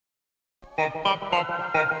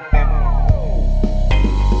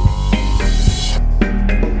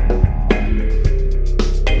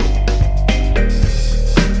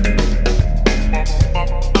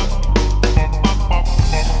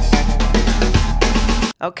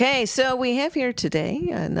Okay, so we have here today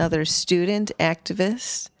another student,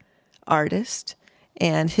 activist, artist,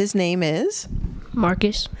 and his name is?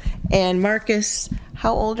 Marcus. And Marcus,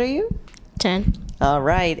 how old are you? 10. All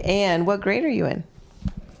right, and what grade are you in?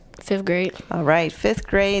 5th grade. All right, 5th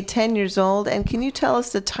grade, 10 years old, and can you tell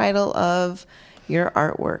us the title of your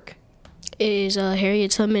artwork? It is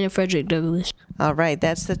Harriet Tubman and Frederick Douglass. All right,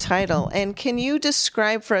 that's the title. And can you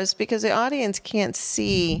describe for us, because the audience can't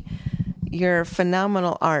see your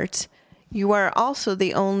phenomenal art, you are also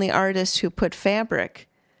the only artist who put fabric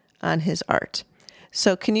on his art.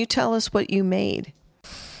 So can you tell us what you made?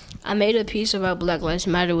 I made a piece about Black Lives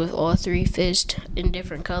Matter with all 3 fists in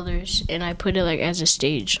different colors, and I put it like as a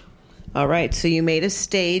stage. All right, so you made a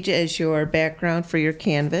stage as your background for your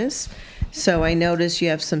canvas. So I noticed you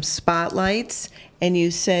have some spotlights, and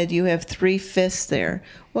you said you have 3 fists there.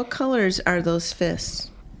 What colors are those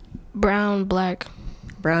fists? Brown, black.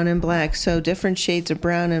 Brown and black, so different shades of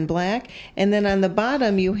brown and black. And then on the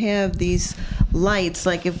bottom you have these lights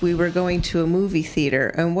like if we were going to a movie theater.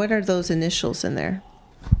 And what are those initials in there?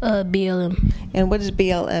 BLM. And what does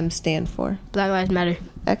BLM stand for? Black Lives Matter.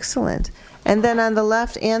 Excellent. And then on the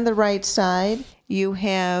left and the right side you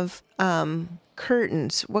have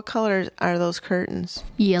curtains. What colors are those curtains?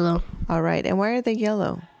 Yellow. All right, and why are they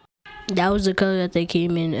yellow? That was the color that they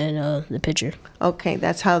came in the picture. Okay,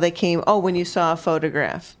 that's how they came. Oh, when you saw a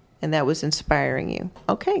photograph, and that was inspiring you.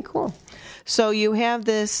 Okay, cool. So you have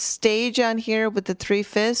this stage on here with the 3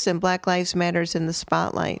 fists and Black Lives Matters in the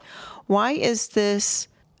spotlight. Why is this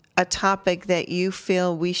a topic that you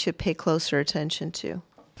feel we should pay closer attention to?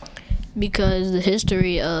 Because the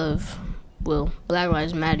history of, Black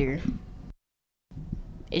Lives Matter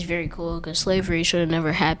is very cool, because slavery should have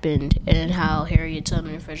never happened, and how Harriet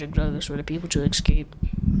Tubman and Frederick Douglass were the people to escape.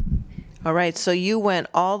 All right, so you went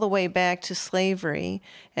all the way back to slavery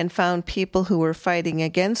and found people who were fighting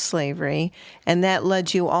against slavery, and that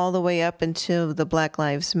led you all the way up into the Black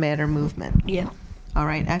Lives Matter movement. Yeah. All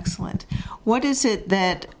right, excellent. What is it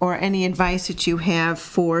that, or any advice that you have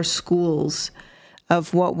for schools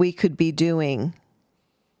of what we could be doing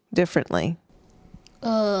differently?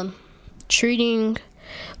 Treating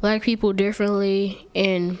Black people differently,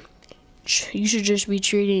 and you should just be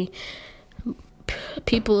treating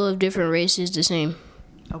people of different races the same.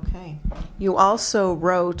 Okay. You also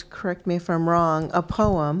wrote, correct me if I'm wrong, a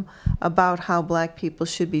poem about how Black people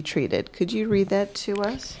should be treated. Could you read that to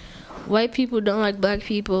us? White people don't like Black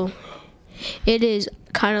people. It is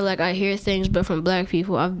kind of like I hear things, but from Black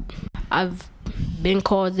people, I've been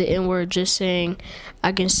called the N-word just saying,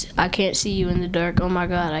 I can't see you in the dark. Oh my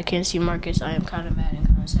God, I can't see Marcus. I am kind of mad and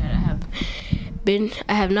kind of sad.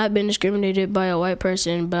 I have not been discriminated by a white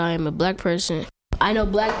person, but I am a Black person. I know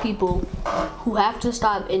Black people who have to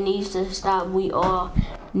stop and needs to stop. We all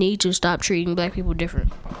need to stop treating Black people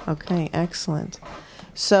different. Okay, excellent.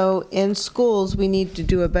 So in schools, we need to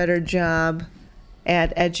do a better job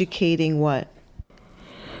at educating what?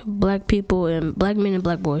 Black people and Black men and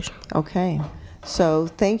Black boys. Okay. So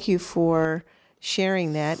thank you for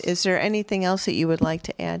sharing that. Is there anything else that you would like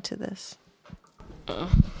to add to this?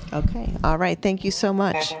 Okay. All right. Thank you so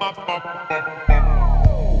much.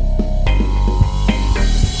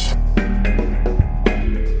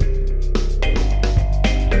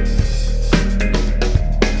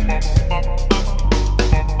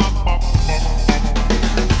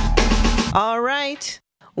 All right.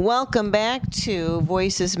 Welcome back to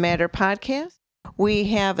Voices Matter podcast. We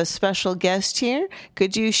have a special guest here.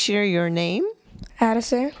 Could you share your name?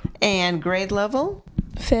 Addison. And grade level?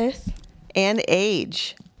 5th. And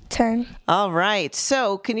age? 10. All right.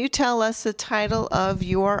 So can you tell us the title of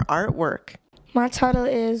your artwork? My title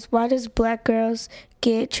is, Why Does Black Girls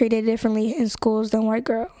Get Treated Differently in Schools Than White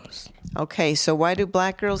Girls? Okay, so why do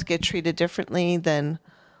Black girls get treated differently than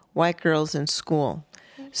white girls in school?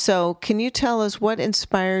 So can you tell us what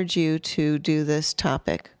inspired you to do this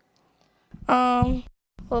topic?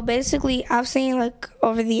 Well, basically, I've seen,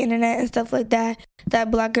 over the internet and stuff like that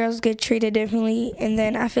Black girls get treated differently, and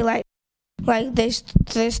then I feel like there's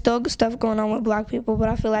still stuff going on with Black people, but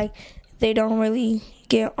I feel like they don't really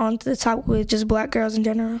get onto the top with just Black girls in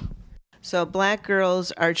general. So Black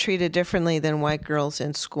girls are treated differently than white girls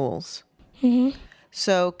in schools. Mm-hmm.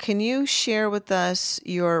 So can you share with us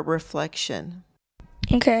your reflection?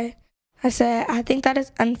 Okay. I said, I think that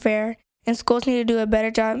is unfair, and schools need to do a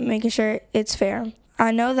better job making sure it's fair. I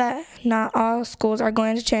know that not all schools are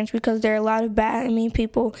going to change because there are a lot of bad and mean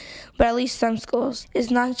people, but at least some schools. It's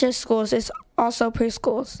not just schools, it's also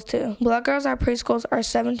preschools too. Black girls at preschools are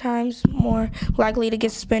 7 times more likely to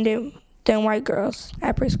get suspended than white girls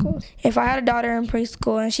at preschool. If I had a daughter in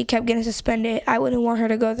preschool and she kept getting suspended, I wouldn't want her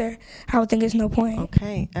to go there. I would think it's no point.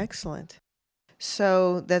 Okay, excellent.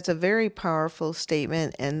 So that's a very powerful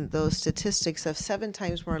statement, and those statistics of 7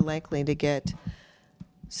 times more likely to get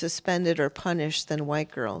suspended or punished than white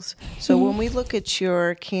girls. So when we look at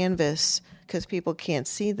your canvas, because people can't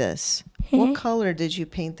see this, what color did you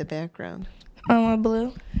paint the background?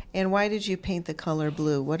 Blue. And why did you paint the color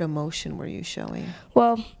blue? What emotion were you showing?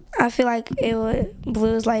 Well, I feel like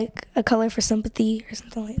blue is like a color for sympathy or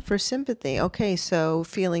something like that. For sympathy. Okay, so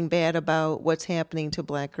feeling bad about what's happening to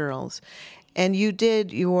black girls. And you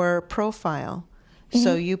did your profile.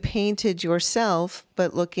 So you painted yourself,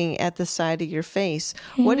 but looking at the side of your face.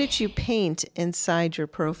 What did you paint inside your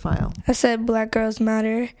profile? I said black girls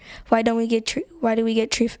matter. Why do we get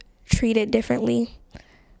treated differently?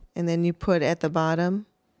 And then you put at the bottom?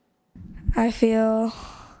 I feel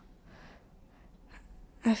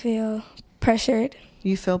pressured.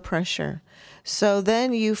 You feel pressure. So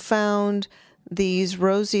then you found these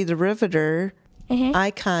Rosie the Riveter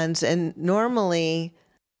icons, and normally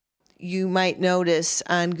you might notice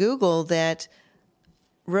on Google that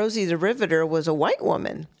Rosie the Riveter was a white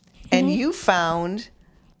woman, and you found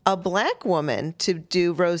a black woman to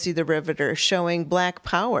do Rosie the Riveter, showing black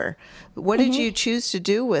power. What did you choose to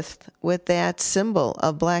do with that symbol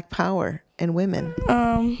of black power and women?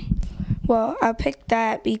 Well, I picked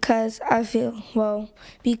that because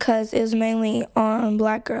because it was mainly on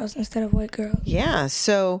black girls instead of white girls. Yeah,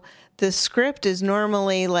 so the script is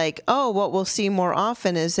normally like, oh, what we'll see more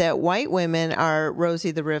often is that white women are Rosie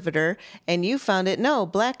the Riveter, and you found it, no,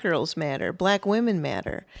 black girls matter, black women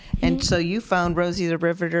matter. And so you found Rosie the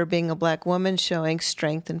Riveter being a black woman showing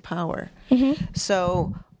strength and power.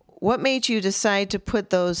 So what made you decide to put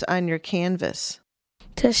those on your canvas?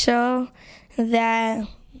 To show that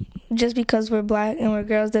just because we're black and we're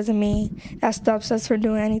girls doesn't mean that stops us from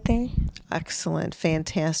doing anything. Excellent.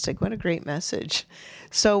 Fantastic. What a great message.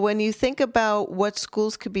 So when you think about what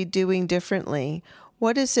schools could be doing differently,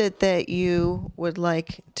 what is it that you would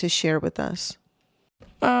like to share with us?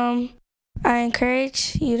 I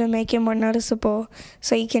encourage you to make it more noticeable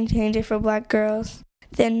so you can change it for black girls.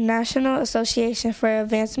 The National Association for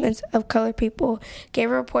Advancements of Colored People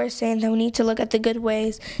gave a report saying that we need to look at the good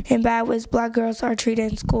ways and bad ways black girls are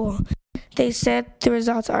treated in school. They said the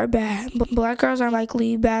results are bad. Black girls are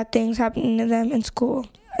likely bad things happening to them in school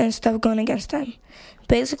and stuff going against them.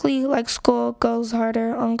 Basically, like school goes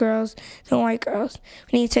harder on girls than white girls.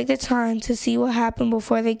 We need to take the time to see what happened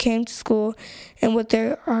before they came to school and what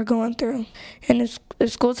they are going through. And if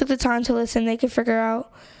school took the time to listen, they could figure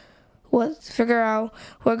out what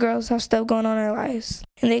girls have stuff going on in their lives,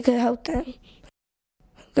 and they could help them.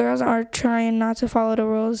 Girls are trying not to follow the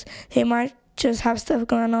rules. They might just have stuff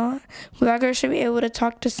going on. Black girls should be able to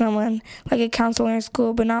talk to someone, like a counselor in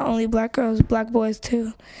school, but not only black girls, black boys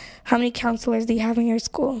too. How many counselors do you have in your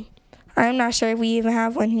school? I'm not sure if we even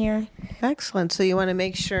have one here. Excellent. So you want to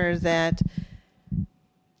make sure that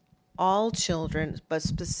all children, but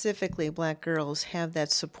specifically black girls, have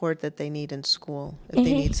that support that they need in school. If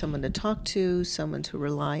they need someone to talk to, someone to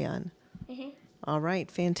rely on. All right,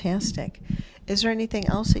 fantastic. Is there anything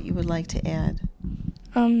else that you would like to add?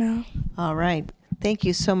 No. All right. Thank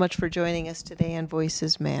you so much for joining us today on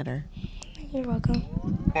Voices Matter. You're welcome.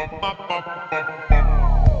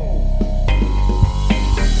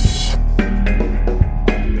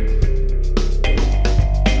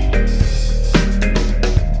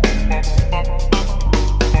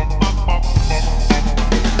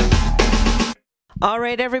 All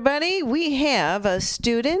right, everybody, we have a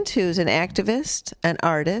student who's an activist, an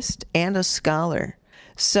artist, and a scholar.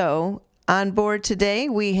 So on board today,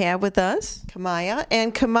 we have with us Kamaya.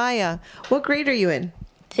 And Kamaya, what grade are you in?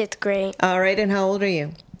 5th grade. All right, and how old are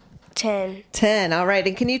you? 10. 10, all right.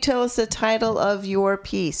 And can you tell us the title of your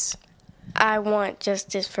piece? I want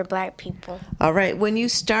justice for black people. All right. When you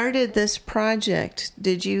started this project,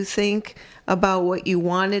 did you think about what you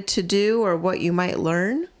wanted to do or what you might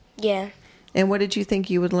learn? Yeah. And what did you think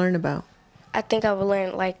you would learn about? I think I would learn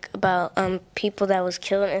about people that was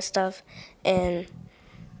killed and stuff, and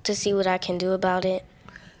to see what I can do about it.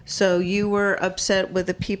 So you were upset with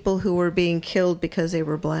the people who were being killed because they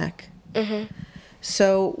were black.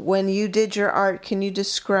 So when you did your art, can you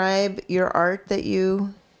describe your art that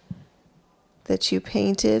you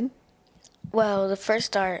painted? Well, the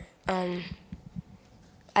first art, I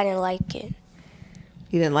didn't like it.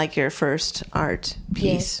 You didn't like your first art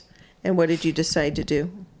piece. And what did you decide to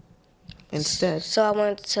do instead? So I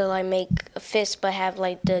wanted to like make a fist, but have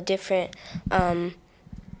like the different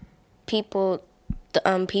people,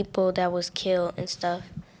 the people that was killed and stuff.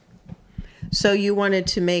 So you wanted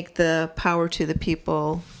to make the Power to the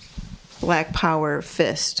People Black Power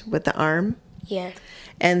fist with the arm? Yeah.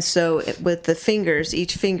 And so with the fingers,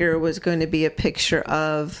 each finger was going to be a picture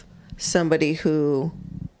of somebody who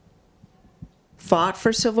fought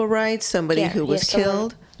for civil rights, somebody who was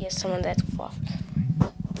killed. Someone that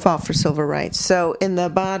fought for civil rights. So in the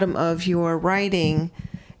bottom of your writing,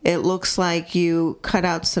 it looks like you cut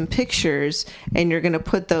out some pictures and you're going to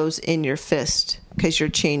put those in your fist because you're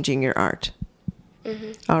changing your art.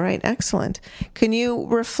 Mm-hmm. All right, excellent. Can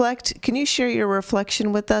you share your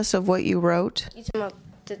reflection with us of what you wrote? You talking about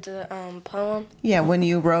the poem? Yeah, when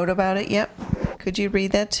you wrote about it, yep. Could you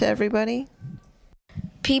read that to everybody?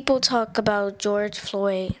 People talk about George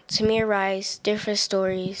Floyd, Tamir Rice, different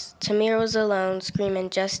stories. Tamir was alone,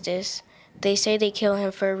 screaming justice. They say they kill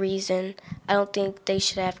him for a reason. I don't think they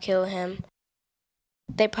should have killed him.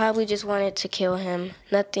 They probably just wanted to kill him.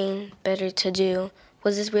 Nothing better to do.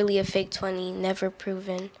 Was this really a fake 20? Never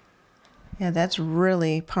proven. Yeah, that's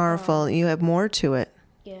really powerful. You have more to it.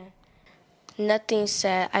 Yeah. Nothing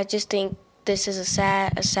sad. I just think this is a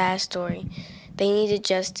sad story. They needed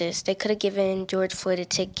justice. They could have given George Floyd a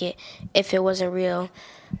ticket if it wasn't real.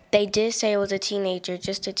 They did say it was a teenager,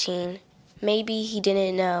 just a teen. Maybe he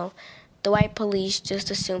didn't know. The white police just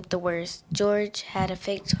assumed the worst. George had a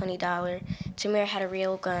fake $20. Tamir had a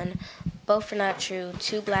real gun. Both are not true.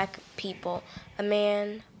 2 black people. A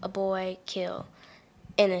man, a boy, killed.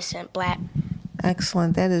 Innocent, black.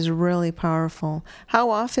 Excellent. That is really powerful. How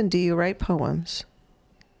often do you write poems?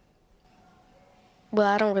 Well,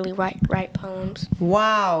 I don't really write poems.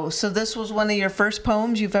 Wow. So this was one of your first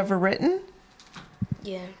poems you've ever written?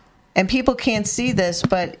 Yeah. And people can't see this,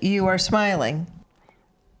 but you are smiling.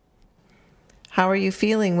 How are you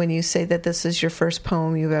feeling when you say that this is your first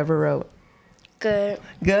poem you've ever wrote? Good.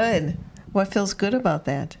 Good. What feels good about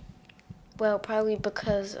that? Well, probably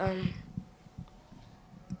because,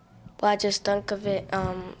 I just thunk of it,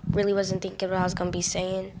 really wasn't thinking what I was going to be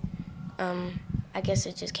saying. I guess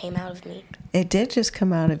it just came out of me. It did just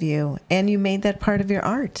come out of you, and you made that part of your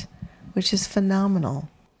art, which is phenomenal.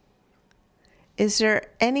 Is there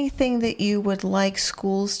anything that you would like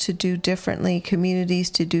schools to do differently, communities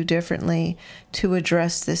to do differently to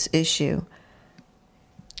address this issue?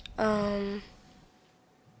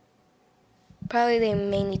 Probably they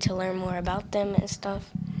may need to learn more about them and stuff.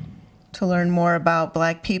 To learn more about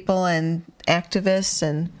black people and activists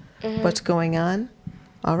and what's going on?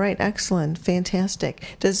 All right, excellent, fantastic.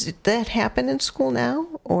 Does that happen in school now,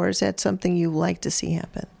 or is that something you like to see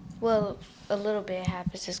happen? Well, a little bit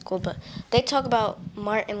happens in school, but they talk about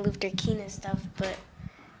Martin Luther King and stuff,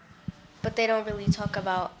 but they don't really talk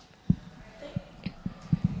about.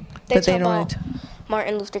 They talk about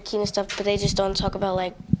Martin Luther King and stuff, but they just don't talk about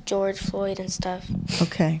like George Floyd and stuff.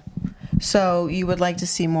 Okay, so you would like to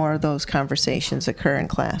see more of those conversations occur in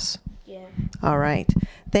class? Yeah. All right.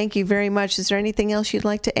 Thank you very much. Is there anything else you'd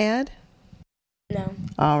like to add? No.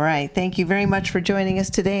 All right. Thank you very much for joining us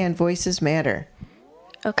today on Voices Matter.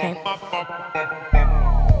 Okay.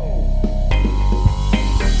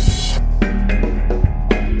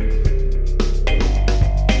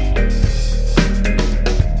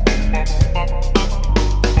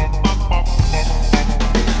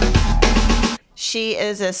 She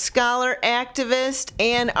is a scholar, activist,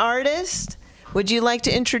 and artist. Would you like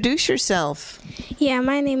to introduce yourself? Yeah,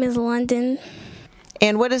 my name is London.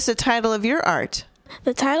 And what is the title of your art?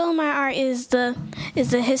 The title of my art is the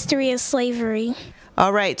History of Slavery.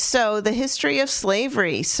 All right, so the history of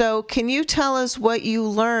slavery. So can you tell us what you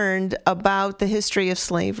learned about the history of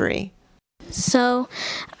slavery? So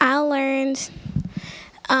I learned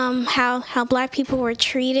how black people were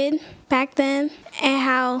treated back then, and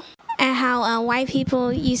how white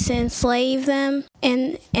people used to enslave them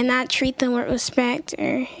and not treat them with respect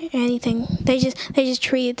or anything. They just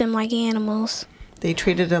treated them like animals. They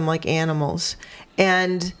treated them like animals.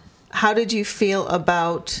 And how did you feel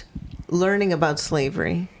about learning about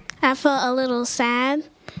slavery? I felt a little sad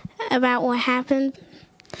about what happened,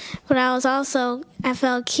 but I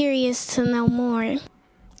felt curious to know more.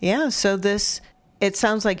 Yeah, so it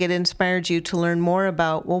sounds like it inspired you to learn more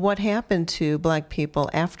about, well, what happened to black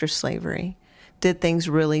people after slavery? Did things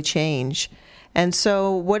really change? And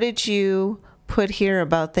so what did you put here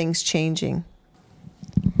about things changing?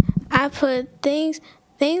 I put things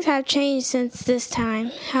have changed since this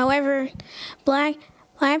time. However, black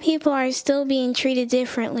people are still being treated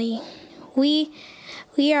differently. We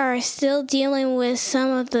We are still dealing with some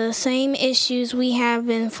of the same issues we have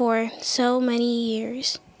been for so many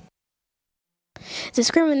years.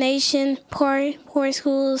 Discrimination, poor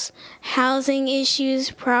schools, housing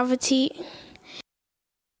issues, poverty,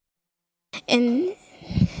 and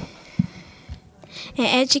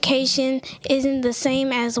education isn't the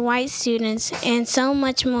same as white students, and so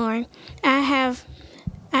much more. I have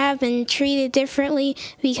been treated differently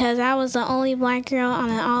because I was the only black girl on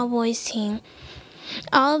an all-boys team.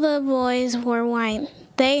 All the boys were white.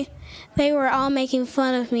 They were all making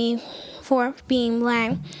fun of me for being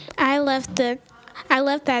black. I left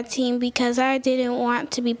that team because I didn't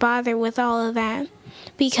want to be bothered with all of that.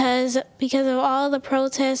 Because of all the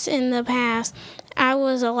protests in the past, I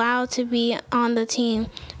was allowed to be on the team.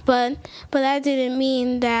 But that didn't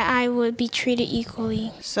mean that I would be treated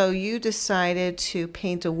equally. So you decided to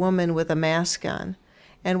paint a woman with a mask on.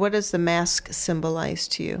 And what does the mask symbolize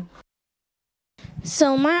to you?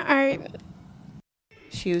 So my art,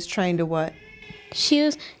 She was trying to what? she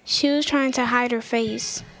was trying to hide her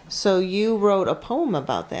face. So you wrote a poem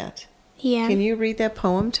about that. Yeah. Can you read that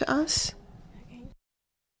poem to us?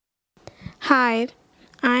 Hide.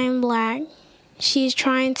 I am black. She's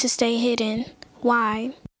trying to stay hidden.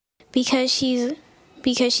 Why? Because she's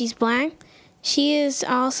black. She is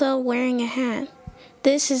also wearing a hat.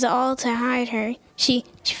 This is all to hide her. She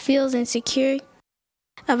feels insecure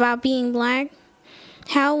about being black.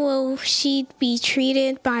 How will she be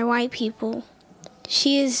treated by white people?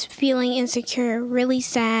 She is feeling insecure, really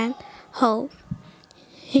sad, hope.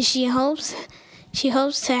 She hopes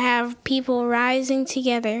to have people rising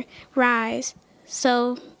together, rise,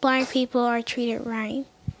 so black people are treated right.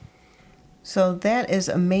 So that is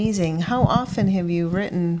amazing. How often have you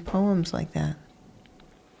written poems like that?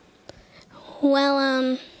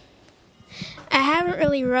 Well, I haven't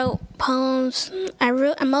really wrote poems. I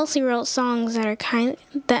mostly wrote songs that are kind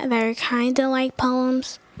of like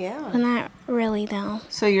poems. Yeah. But not really though.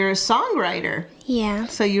 So you're a songwriter. Yeah.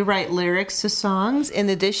 So you write lyrics to songs in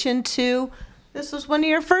addition to, this was one of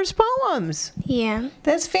your first poems. Yeah.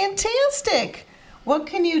 That's fantastic. What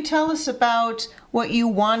can you tell us about what you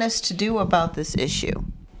want us to do about this issue?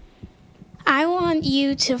 I want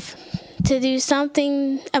you to do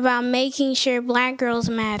something about making sure black girls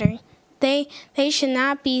matter. They should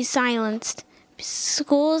not be silenced.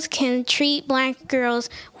 Schools can treat black girls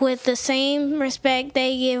with the same respect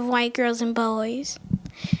they give white girls and boys.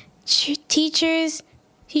 Teachers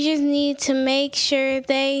need to make sure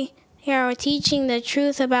they are teaching the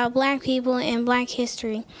truth about black people and black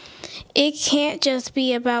history. It can't just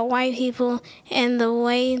be about white people and the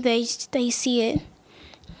way they see it.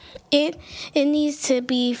 It needs to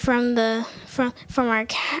be from our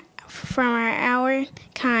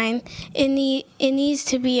kind. It needs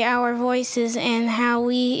to be our voices and how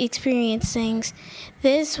we experience things.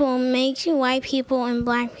 This will make white people and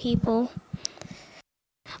black people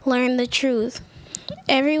learn the truth.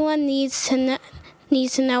 Everyone needs to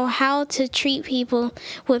know how to treat people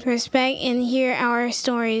with respect and hear our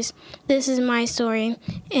stories. This is my story,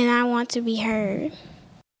 and I want to be heard.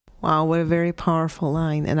 Wow, what a very powerful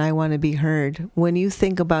line, and I want to be heard. When you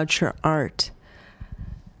think about your art,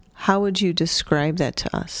 how would you describe that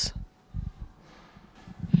to us?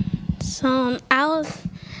 So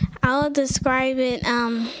I'll describe it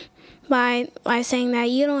by saying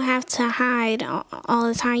that you don't have to hide all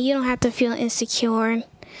the time. You don't have to feel insecure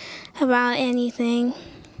about anything.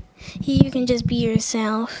 You can just be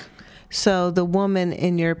yourself. So the woman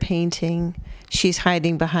in your painting, she's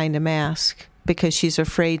hiding behind a mask because she's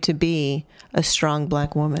afraid to be a strong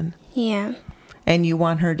black woman. Yeah. And you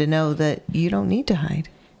want her to know that you don't need to hide.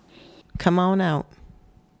 Come on out.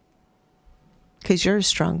 Because you're a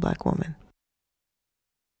strong black woman.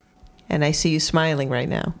 And I see you smiling right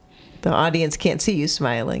now. The audience can't see you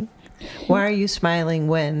smiling. Why are you smiling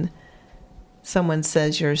when someone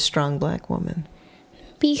says you're a strong black woman?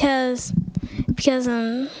 Because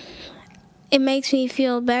it makes me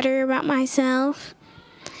feel better about myself,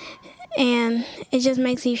 and it just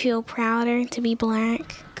makes me feel prouder to be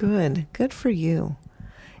black. Good for you.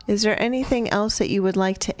 Is there anything else that you would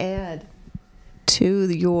like to add to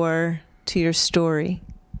your story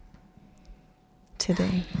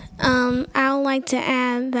today? I would like to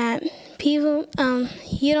add that people,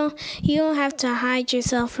 you don't have to hide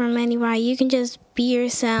yourself from anybody. You can just be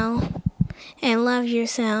yourself and love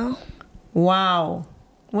yourself. Wow.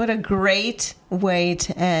 What a great way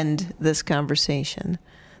to end this conversation.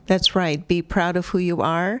 That's right. Be proud of who you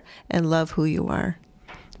are and love who you are.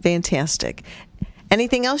 Fantastic.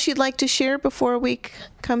 Anything else you'd like to share before we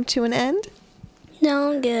come to an end?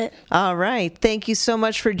 No, I'm good. All right. Thank you so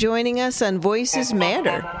much for joining us on Voices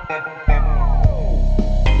Matter.